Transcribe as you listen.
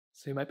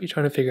So you might be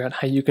trying to figure out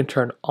how you can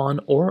turn on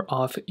or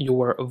off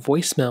your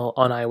voicemail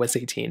on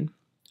iOS 18.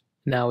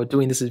 Now,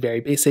 doing this is very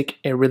basic.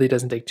 It really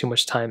doesn't take too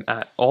much time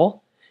at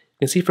all. You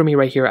can see for me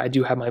right here, I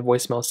do have my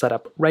voicemail set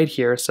up right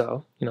here,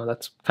 so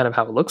that's kind of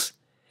how it looks.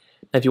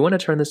 Now, if you want to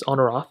turn this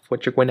on or off,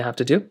 what you're going to have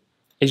to do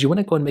is you want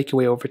to go and make your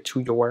way over to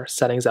your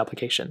settings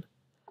application.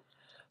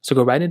 So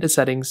go right into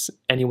settings,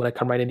 and you want to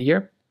come right into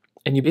here,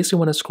 and you basically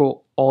want to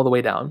scroll all the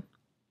way down.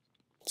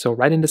 So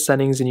right into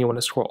settings, and you want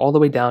to scroll all the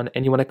way down,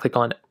 and you want to click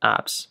on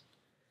apps.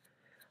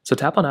 So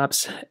tap on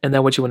apps, and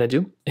then what you want to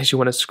do is you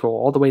want to scroll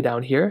all the way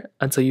down here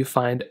until you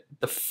find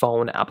the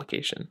phone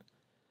application.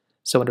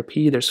 So under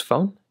P, there's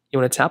phone. You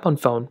want to tap on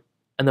phone,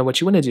 and then what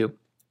you want to do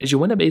is you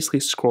want to basically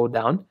scroll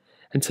down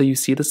until you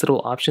see this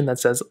little option that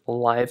says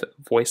live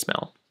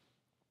voicemail.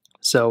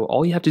 So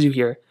all you have to do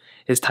here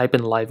is type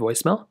in live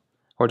voicemail,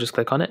 or just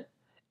click on it.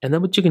 And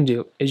then what you can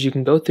do is you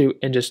can go through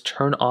and just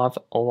turn off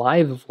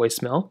live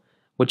voicemail,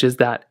 which is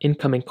that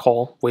incoming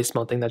call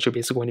voicemail thing that you're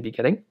basically going to be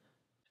getting.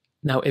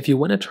 Now, if you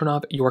want to turn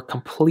off your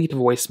complete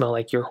voicemail,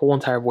 like your whole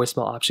entire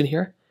voicemail option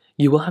here,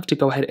 you will have to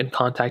go ahead and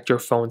contact your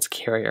phone's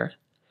carrier.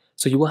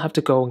 So you will have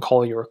to go and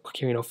call your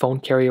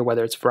phone carrier,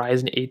 whether it's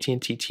Verizon,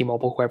 AT&T,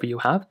 T-Mobile, whoever you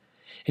have,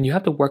 and you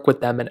have to work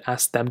with them and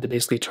ask them to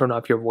basically turn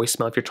off your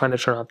voicemail if you're trying to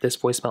turn off this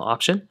voicemail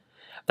option.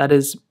 That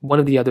is one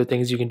of the other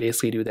things you can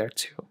basically do there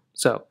too.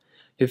 So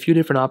you have a few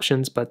different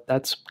options, but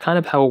that's kind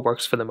of how it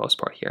works for the most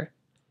part here.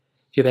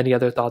 If you have any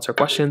other thoughts or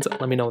questions,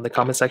 let me know in the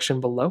comment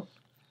section below.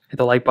 Hit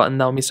the like button,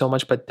 that would mean so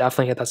much, but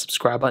definitely hit that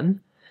subscribe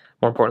button.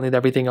 More importantly than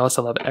everything else,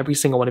 I love every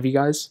single one of you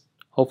guys.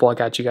 Hopefully I'll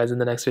catch you guys in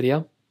the next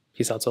video.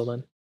 Peace out till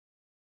then.